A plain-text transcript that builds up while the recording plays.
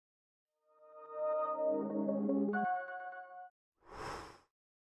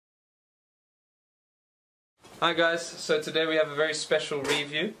Hi guys, so today we have a very special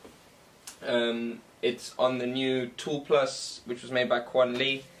review. It's on the new Tool Plus, which was made by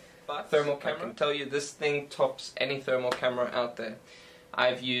QianLi Thermal Camera. I can tell you this thing tops any thermal camera out there.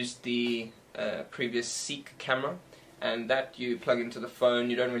 I've used the previous Seek camera, and that you plug into the phone.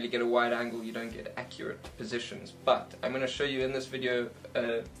 You don't really get a wide angle, you don't get accurate positions. But I'm going to show you in this video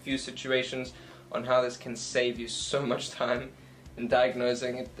a few situations on how this can save you so much time in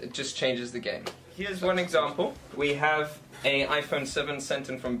diagnosing. It just changes the game. Here's one example. We have an iPhone 7 sent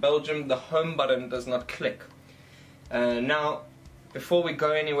in from Belgium. The home button does not click. Now, before we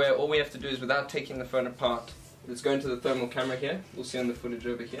go anywhere, all we have to do is, without taking the phone apart, let's go into the thermal camera here. We'll see on the footage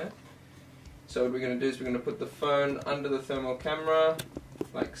over here. So what we're going to do is we're going to put the phone under the thermal camera,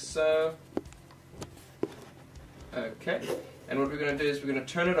 like so. Okay. And what we're going to do is we're going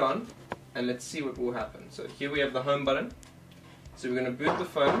to turn it on, and let's see what will happen. So here we have the home button. So we're going to boot the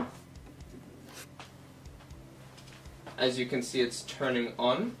phone. As you can see, it's turning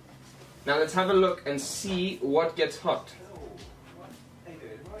on. Now let's have a look and see what gets hot.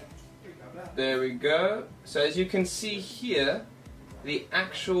 There we go. So as you can see here, the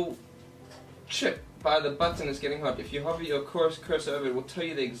actual chip by the button is getting hot. If you hover your cursor over it, will tell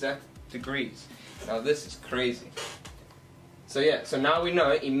you the exact degrees. Now this is crazy. So yeah, so now we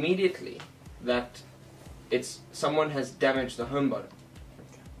know immediately that someone has damaged the home button.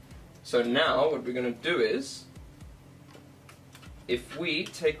 So now what we're going to do is, if we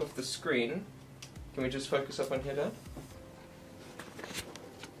take off the screen, can we just focus up on here, Dad?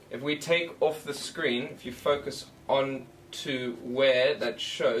 If we take off the screen, if you focus on to where that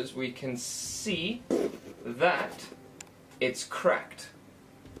shows, we can see that it's cracked.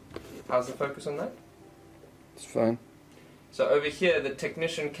 How's the focus on that? It's fine. So over here, the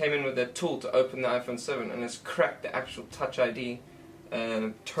technician came in with their tool to open the iPhone 7 and has cracked the actual Touch ID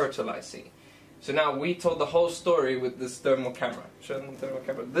turtle IC. So now we told the whole story with this thermal camera. Show them the thermal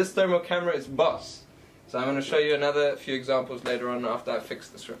camera. This thermal camera is boss. So I'm going to show you another few examples later on after I fix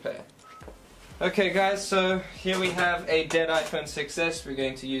this repair. Okay guys, so here we have a dead iPhone 6s. We're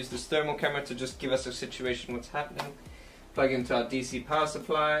going to use this thermal camera to just give us a situation what's happening. Plug into our DC power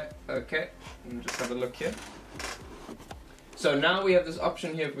supply. Okay, and just have a look here. So now we have this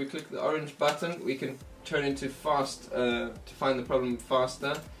option here. If we click the orange button, we can turn into fast to find the problem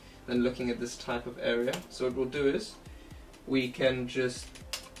faster than looking at this type of area. So what we'll do is we can just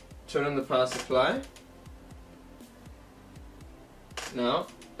turn on the power supply. Now,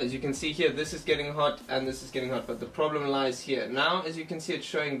 as you can see here, this is getting hot and this is getting hot, but the problem lies here. Now, as you can see, it's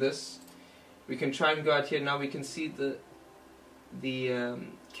showing this. We can try and go out here. Now we can see the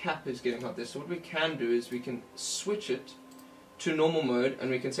cap is getting hot there. So what we can do is we can switch it to normal mode, and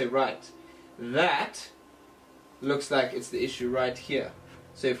we can say, right, that looks like it's the issue right here.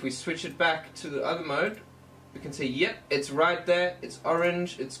 So if we switch it back to the other mode, we can say, yep, it's right there, it's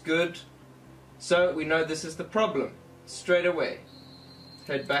orange, it's good. So we know this is the problem straight away.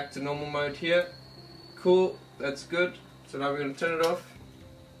 Head back to normal mode here. Cool, that's good. So now we're going to turn it off.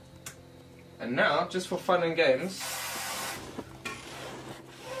 And now, just for fun and games,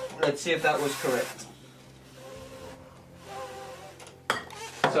 let's see if that was correct.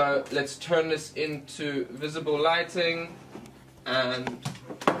 So let's turn this into visible lighting, and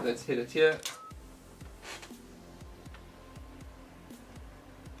let's hit it here.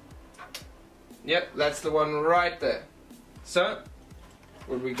 Yep, that's the one right there. So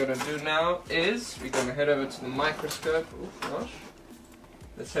what we're going to do now is we're going to head over to the microscope. Oh gosh.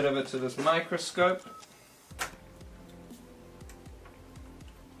 Let's head over to this microscope.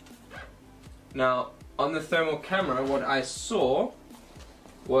 Now, on the thermal camera, what I saw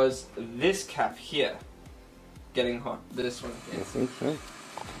was this cap here getting hot. This one here. I think so.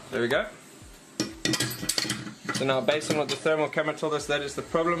 There we go. So now, based on what the thermal camera told us, that is the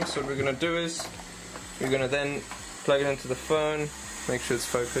problem. So what we're going to do is we're going to then plug it into the phone, make sure it's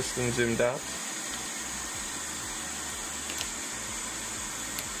focused and zoomed out.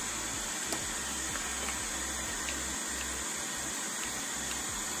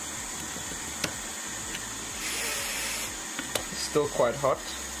 Still quite hot,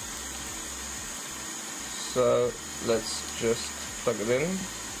 so let's just plug it in.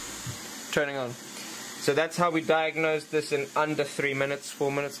 Turning on. So that's how we diagnosed this in under 3 minutes,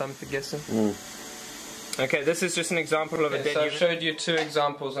 4 minutes I'm guessing. Okay, this is just an example of a dead unit. So I showed you two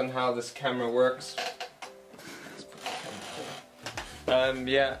examples on how this camera works.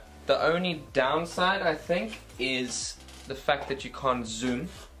 Yeah, the only downside I think is the fact that you can't zoom.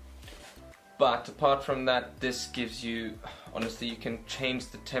 But apart from that, this gives you, honestly, you can change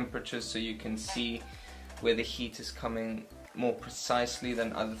the temperature so you can see where the heat is coming more precisely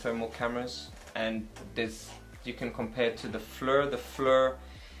than other thermal cameras, and there's you can compare to the FLIR. The FLIR,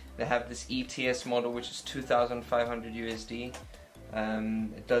 they have this ETS model which is 2,500 USD.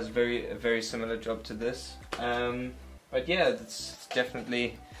 It does a very similar job to this. But yeah, it's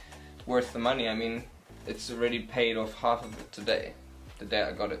definitely worth the money. I mean, it's already paid off half of it today, the day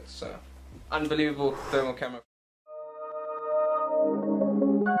I got it. So, unbelievable thermal camera.